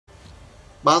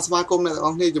Ban smart com này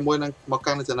ông này chỉ muốn năng mặc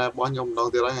cái này bao nhiêu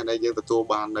đồng tiền này dương từ tua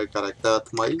ban nơi character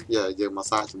mấy giờ dương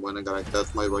massage chỉ muốn năng character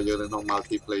mấy bao giờ năng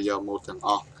multiplayer mode thằng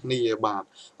này bạn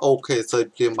ok search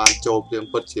phim ban châu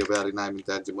phim bật chia về này mình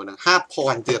chỉ muốn năng hard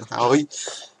point tiền hỏi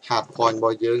hard point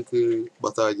bao giờ cứ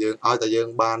bao giờ dương ai tại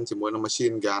dương ban chỉ muốn năng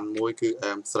machine gun mũi cứ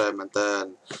em xem mình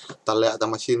tênแต่lẽแต่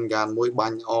machine gun មួយ បា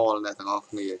ញ់ all អ្នកទាំងអស់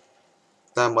គ្នា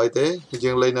តែមិនទេ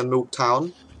យើងលេងនៅ Noob Town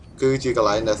គឺជាកន្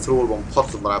លែងដែលស្រួលបំផុត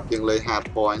សម្រាប់យើងលេង hard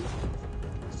point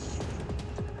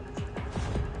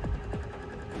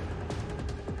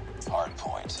hard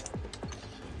point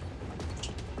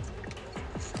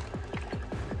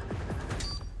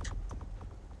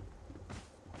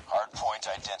hard point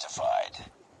identified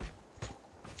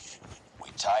we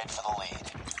tied for the lead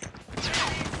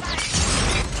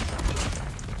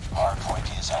hard point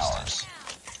is ours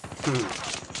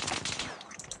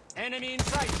enemy in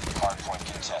sight hard point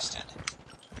contested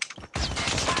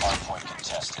hard point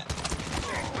contested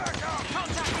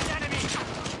contact with enemy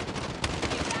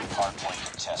hard point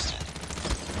contested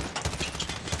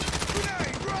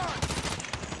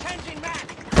changing back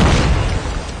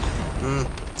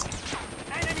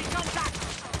enemy contact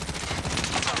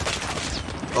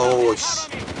oh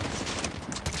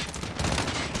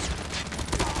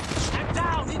I'm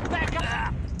down in back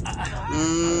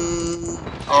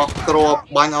off គ្រាប់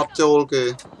បាញ់អត់ចូលគេ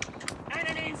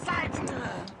enemy in sight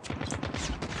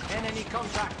enemy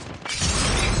contact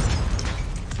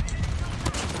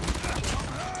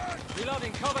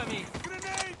reloading cover me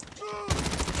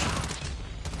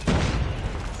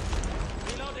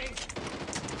reloading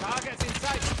targets in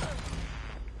sight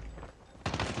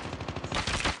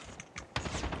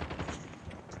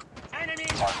enemy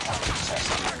hard point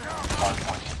contested hard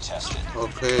point contested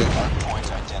okay hard point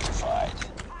identified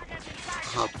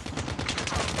hard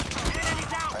enemy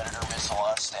down predator missile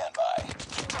on standby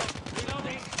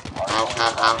reloading ow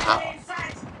in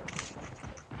sight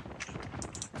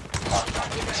hard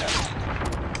point contested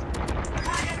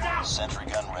target down sentry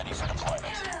gun ready for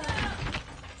deployment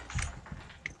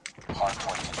hard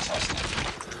point contested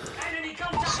enemy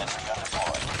contact sentry gun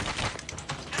deployed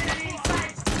enemy in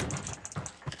sight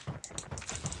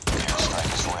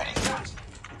airstrike is ready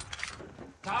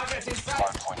target in sight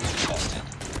hard point contested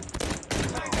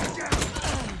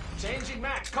changing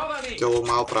match cover me ចូល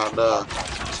មក brother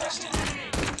contested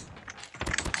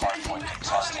hard point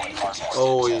contested contested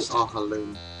អូយអស់ហើយលើ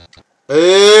អេ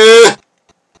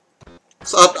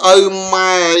ស្អិតឪ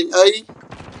ម៉ែអី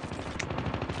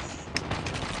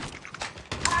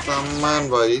តាមម៉ាន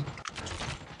វ៉ៃ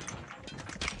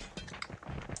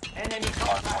enemy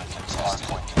hard contact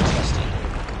point contested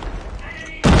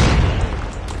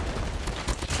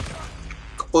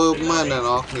ខ្ពើមម៉ែអ្នកន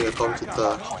រគ្នាកុំព្យូទ័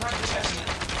រ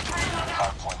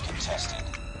hard point contested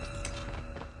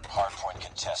hard point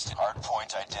contested hard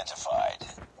point identified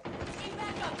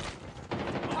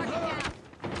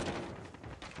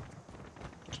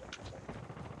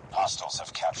hostiles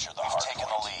have captured the hard taken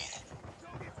the lead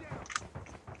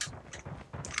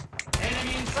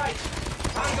enemy in sight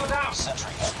tango down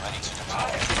sentry gun ready to deploy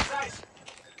target in sight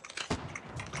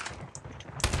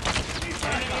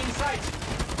enemy in sight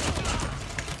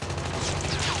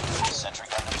sentry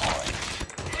gun deployed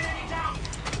enemy down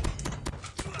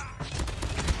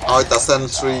ឲ្យតា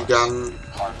sentry gun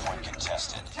hard point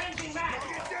contested changing match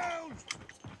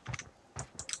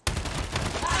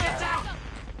target down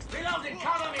reloading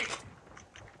cover me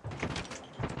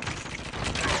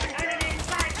enemy in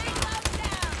sight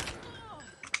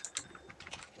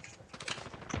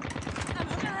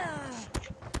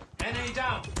enemy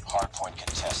down hard point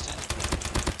contested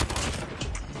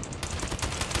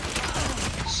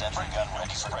sentry gun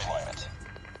ready for deployment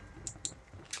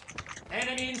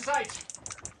enemy in sight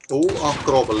អូអស់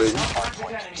គ្រាប់លេង hard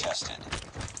point contested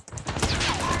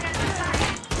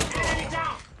enemy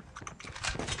down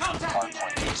contact hard with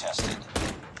point enemy contested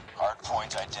hard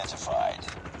point identified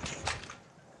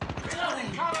reloading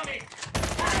cover me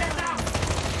target down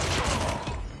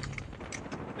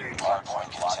hard point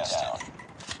contested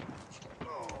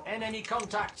enemy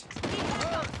contact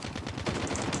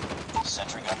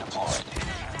sentry gun deployed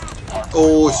hard Oh,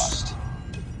 point lost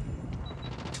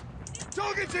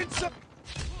targets in sight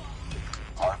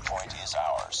hard point is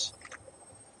ours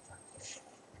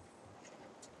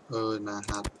ណា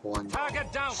hard point target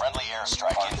down friendly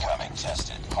airstrike incoming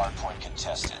tested hard point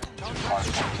contested hard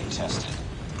point contested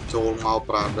ចូលមក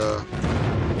brother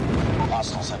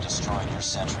hostiles have destroyed your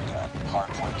sentry gun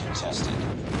hard point contested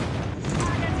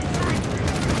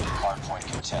hard point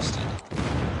contested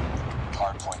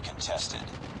hard point contested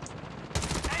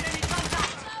enemy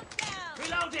contact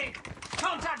reloading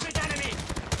contact with enemy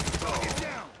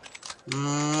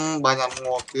Ba nhằm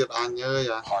ngọt tiệt anh ơi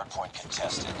à. Hardpoint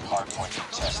contested. Hardpoint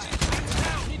contested.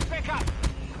 Need backup.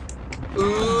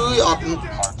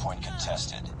 Hardpoint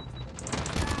contested.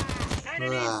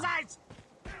 Enemy in sight.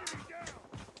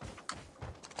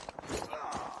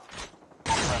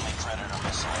 Friendly Predator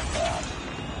missile inbound.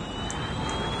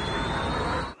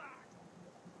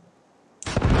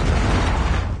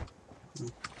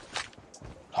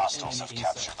 Hostiles have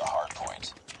captured the hardpoint.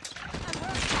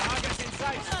 Target in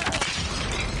sight.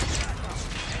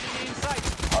 Enemy in sight.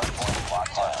 Hardpoint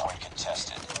locked down. Hardpoint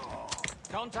contested.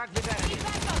 Contact with enemy.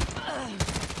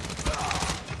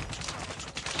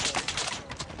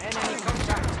 Enemy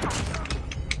contact.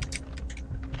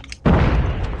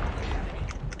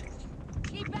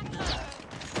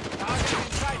 Target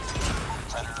in sight.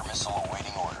 Predator missile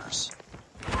awaiting orders.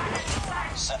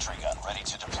 Sentry gun ready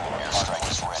to deploy. Airstrike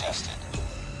is ready. Tested.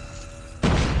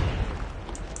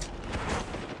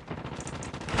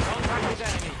 Contact with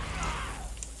enemy.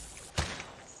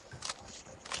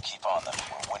 Keep on them.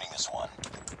 We're winning this one.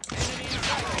 Enemy in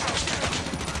sight.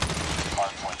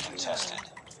 Hardpoint contested.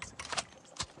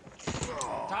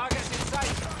 Target in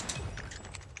sight.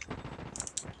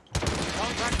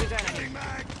 Contact with enemy.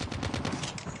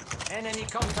 Enemy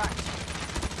contact.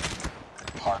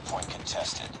 Hardpoint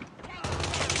contested.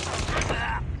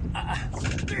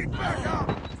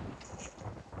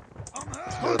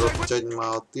 Rút chênh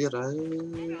màu tiết đấy.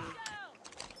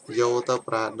 Vô ta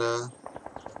Prada.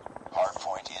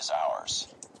 Hardpoint is ours.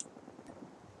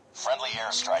 Friendly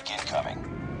airstrike incoming.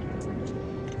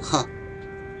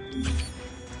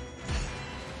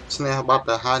 Snare bắt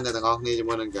là hai này thằng ông đi cho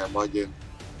mình đừng game bao giờ.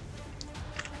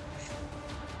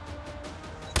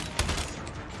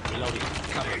 Reloading.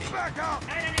 Cover me.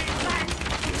 Enemy in sight.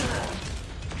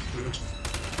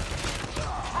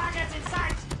 Target in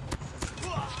sight.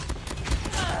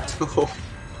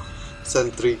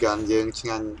 Sentry gun dương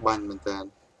nhanh banh mình tên.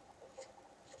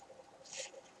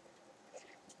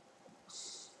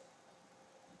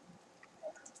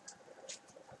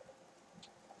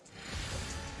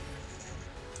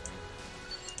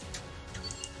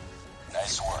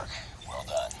 Nice work. Well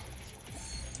done.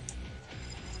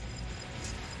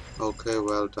 Okay,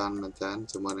 well done mình tên.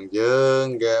 Cho mình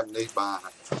dương game đi ba.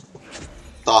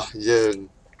 Tỏ dương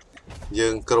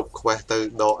cục quét từ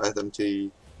độ SMG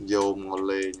vô một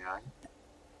lề nhái.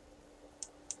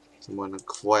 Cho mình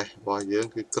quét vào dương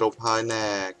cái cục hai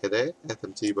nè cái đấy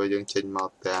SMG vào dương trình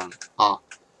màu tàng. Cho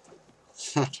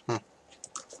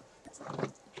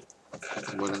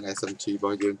mình SMG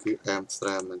vào dương cái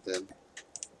Amsterdam mình tên.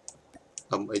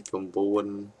 Âm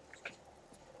X9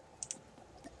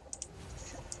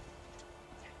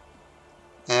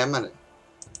 em này.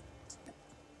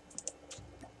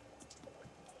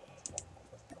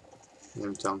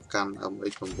 Nhưng trong căn âm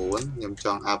X9 nhưng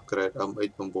trong upgrade âm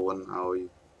X9 rồi.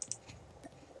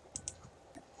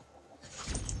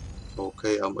 Ok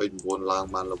âm X9 ឡើង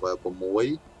បាន level 6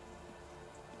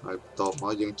 ហើយបន្ទាប់ម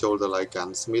កយើងចូលទៅលើកា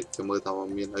ន់ Smith choមើលថា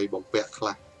មានអីបំពាក់ខ្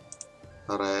លះ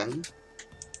Rank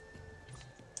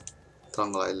ត្រ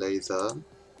ង់កន្លែង laser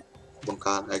បង្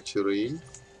កើន accuracy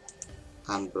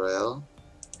umbrella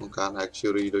បង្កើន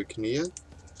accuracy ដូចគ្នា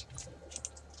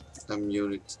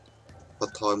immunity ប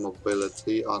ន្ថយ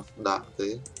mobility អត់ដាក់ទេ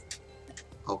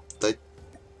optic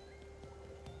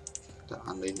ដាក់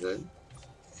អានេះទៅ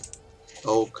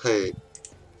អូខេ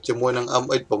ជាមួយនឹង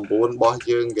MX9 របស់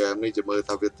យើងហ្គេមនេះមើល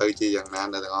ថាវាទៅជាយ៉ាងណា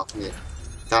អ្នកទាំងអស់គ្នា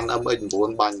កាន់ MX9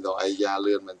 បាញ់ដល់អាយ៉ា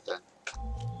លឿនមែនតើ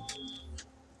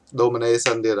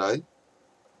domination ទៀតហើយ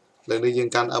លើនេះយើង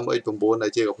កាន់ MX9 ដែ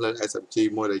លជាកំភ្លើង SMG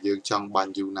មួយដែលយើងចង់បា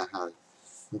ញ់យូរណាស់ហើយ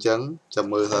អញ្ចឹងចាំ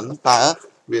មើលសិនតើ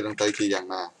វានឹងទៅជាយ៉ាង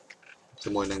ណាជា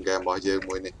មួយនឹងហ្គេមរបស់យើង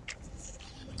មួយនេះ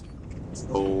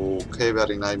អូខេ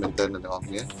very nice មែនតើអ្នកទាំងអស់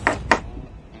គ្នា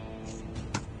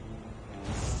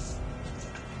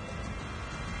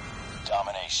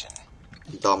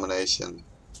Domination.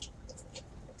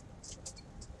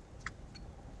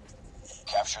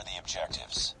 Capture the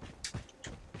objectives.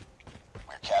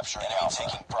 We're capturing Alpha.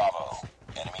 Taking Bravo.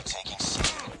 Enemy taking C.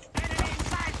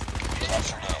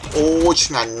 Captured A. Oh,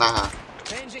ឆ្ងាញ់ណាស់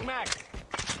Changing mag.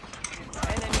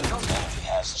 Enemy contact. Enemy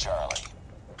has Charlie.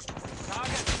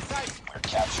 Target in sight. We're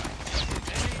capturing B.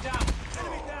 Enemy down.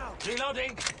 Enemy down.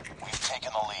 Reloading. We've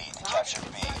taken the lead. Captured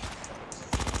B.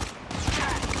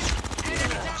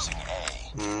 Losing A.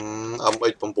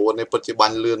 MX9 នេះពិតជាបា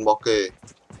ញ់លឿនរបស់គេ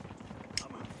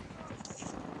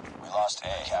We lost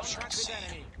A. Capturing C.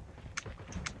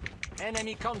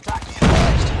 Enemy contact. Be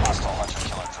advised. Hostile hunter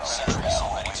killer drone. Sentry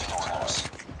missile ready to deploy.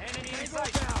 Enemy in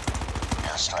sight.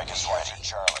 Airstrike is ready.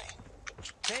 Charlie.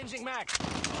 Changing mag.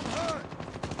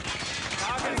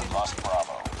 We lost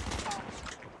Bravo.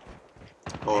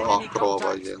 Enemy pro contact.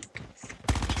 bao nhiêu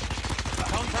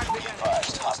Contact with enemy.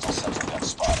 Advised, hostile sentry gun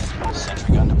spotted.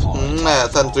 Sentry gun deployed. nè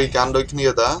sentry gun đôi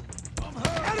kia ta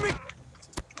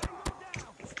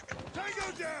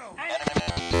Enemy.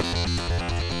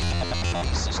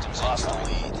 Enemy systems lost the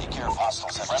lead. Take care of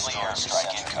hostiles. Friendly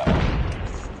airstrike incoming.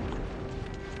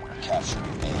 We're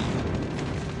capturing A.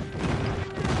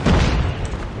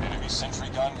 Enemy sentry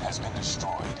gun has been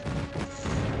destroyed.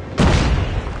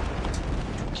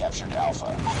 Captured Alpha.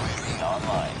 UAV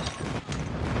online.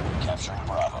 Capturing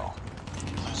Bravo.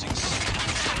 Losing C.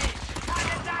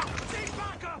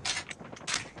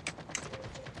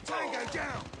 Tango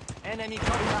down. Enemy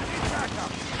contact.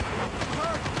 Backup.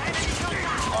 Enemy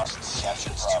contact. Lost.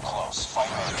 Captured Bravo. Close. Fight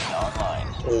UAV online.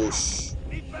 oh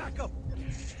Need backup.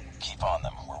 Keep on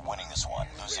them. We're winning this one.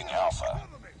 Losing Alpha.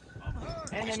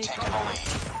 We've Enemy taken the contact.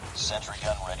 lead. Sentry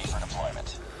gun ready for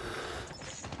deployment.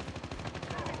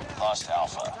 Lost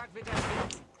Alpha. Contact with enemy.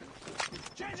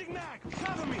 Changing mag.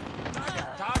 Cover me.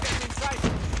 Target in sight.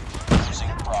 Losing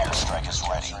Bravo. Strike is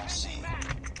ready. C.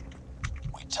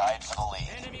 We tied for the lead.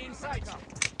 Enemy in sight.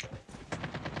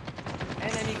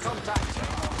 Enemy contact.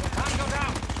 Tango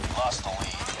down. Lost the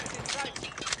lead. In sight.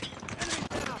 Enemy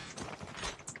down.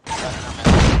 Predator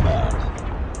missile inbound.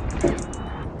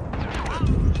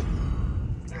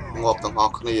 ngọt thằng họ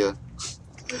kia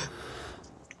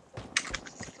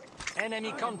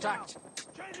Enemy contact.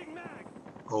 Changing mag.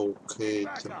 ok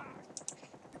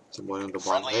chỉ muốn được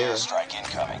bọn Friendly thế airstrike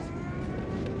incoming.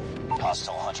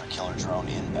 Hostile hunter killer drone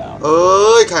inbound.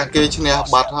 ơi khả kia chứ nè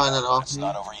Lost bạt that hai nè one. đó It's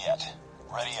not over yet.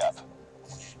 Ready up.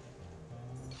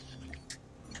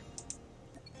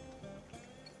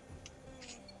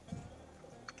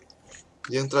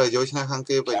 dương trời vô chứ nè khang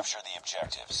kia vậy Capture the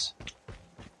objectives.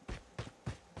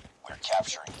 We're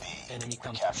capturing B. Enemy We're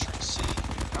contact. capturing C.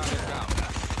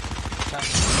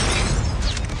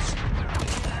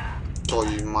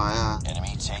 trời mày à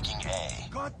Enemy taking A.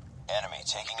 Enemy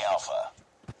taking Alpha.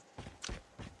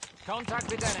 Contact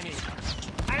with enemy.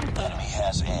 And Enemy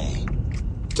has A.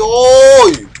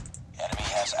 trời Enemy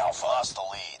has Alpha. Lost the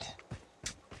lead.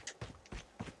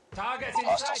 target in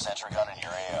Hostile sight. sentry gun in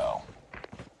your AO.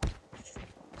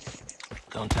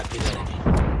 Contact with enemy.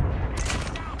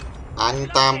 anh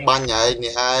tam ba nhảy nè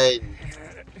ai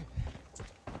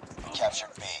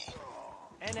Captured B.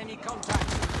 Enemy contact.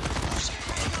 Losing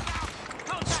B.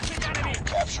 Contact with enemy.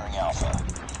 Capturing Alpha.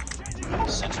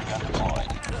 Sentry gun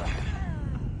deployed.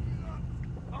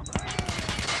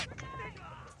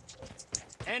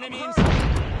 Enemy in sight.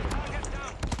 Target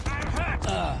down. I'm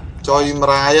hurt. trời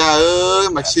mày à ơi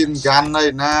machine gun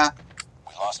này nè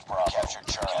We lost Bravo. Captured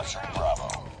Charlie. Capturing Bravo.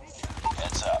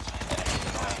 Heads up. Enemy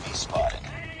UAV spotted.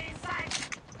 Enemy in sight.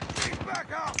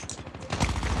 Back up.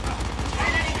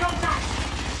 Enemy contact.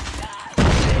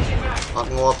 Changing mag. bắt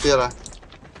ngọt kia à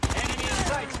Enemy in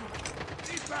sight.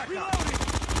 Reloading.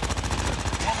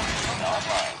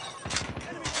 Online.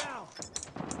 Enemy down.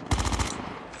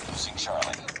 Losing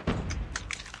Charlie.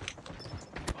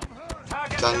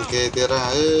 Target chân down. kia kia ra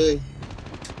ơi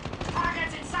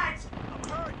Target in sight.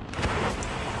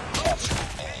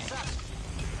 Capturing A.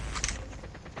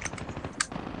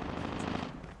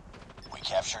 We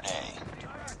captured A.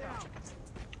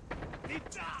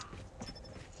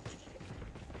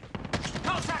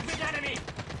 Contact with enemy.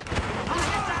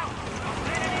 Target down.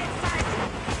 Enemy in sight.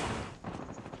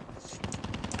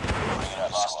 Bring it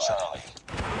up, lost Charlie.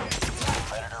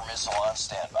 Predator missile on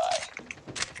standby.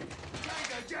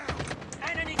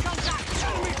 Enemy contact.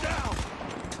 Enemy down.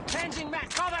 Changing mag.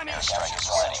 Cover me. Airstrike is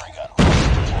sentry gun.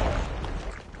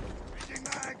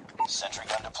 Sentry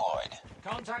gun deployed.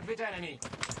 Contact with enemy.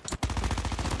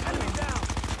 Enemy down.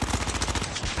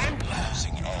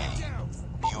 Losing A.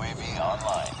 UAV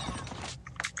online.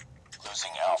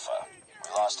 Losing Alpha. We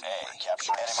lost A.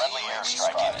 Captured C. Friendly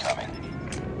airstrike incoming.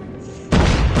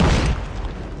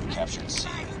 Captured C.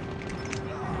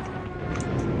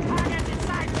 Target in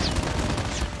sight.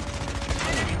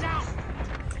 Enemy down.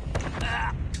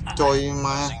 trời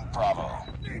mà Losing Bravo.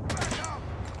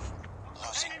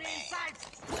 Losing B. Enemy in sight.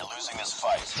 We're losing this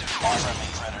fight. Friendly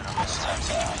Predator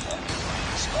missteps out. Enemy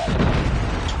UAV spotted.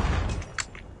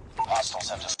 Hostiles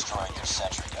have destroyed your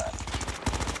sentry gun.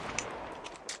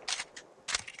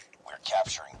 We're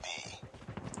capturing B.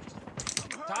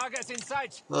 Target in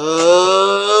sight.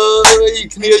 ơi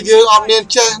kia dương ông nên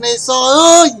chơi này sao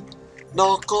ơi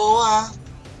đó có à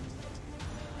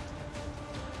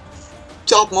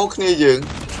chọc món kia dương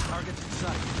Target in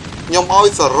sight. nhom ơi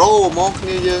sở rô món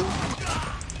kia dương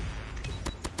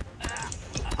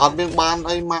ọt bên ban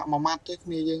ấy mà mát thế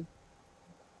kia dương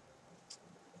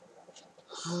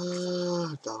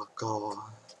đó có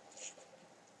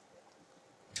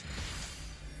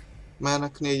មែនណា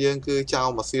គ្នាយើងគឺចោល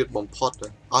មកសៀតបំផុត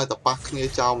ឲ្យតែប៉ះគ្នា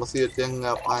ចោលមកសៀតចឹង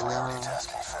ងាប់អញណា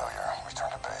Tasking failure. Return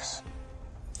to base.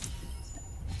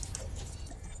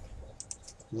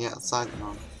 ញាក់សាច់ម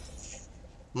ក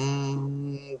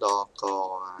ដល់ក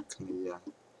អាគ្នា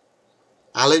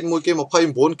អាលេខមួយគេ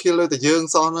29 kill លើតែយើង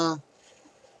សោះណា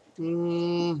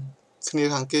គ្នា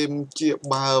ខាងគេជា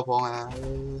បើផងអា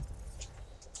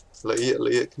ละเอี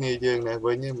ยดគ្នាយើងណែ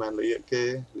វិញហ្នឹងមិនละเอียดគេ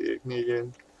ละเอียดគ្នាយើង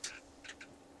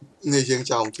នេះយើង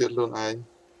ចោលទៀតខ្លួនឯង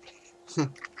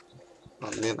អ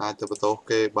ត់មានអាចទៅបន្ទោស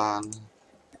គេបាន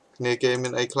គ្នាគេមា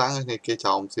នអីខ្លាំងគ្នាគេ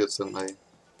ចោលទៀតសឹងអី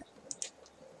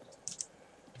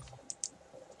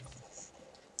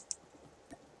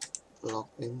log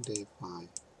in day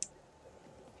 5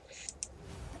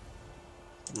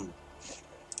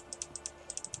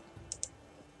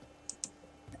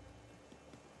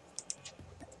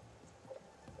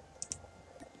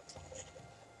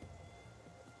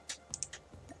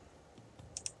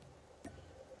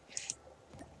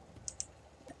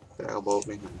 แต่บอบ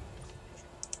นี่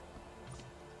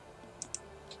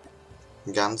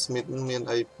กันสมิธมีไ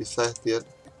อพิเศษទៀត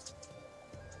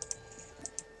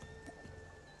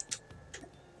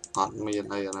អត់មាន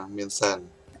អីណាមានសែន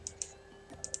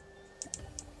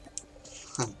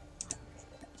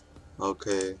អូ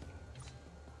ខេ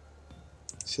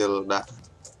chill ដាក់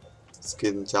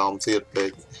skin ចោមទៀតពេ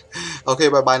កអូខេ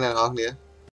បាយបាយអ្នកនរគ្នា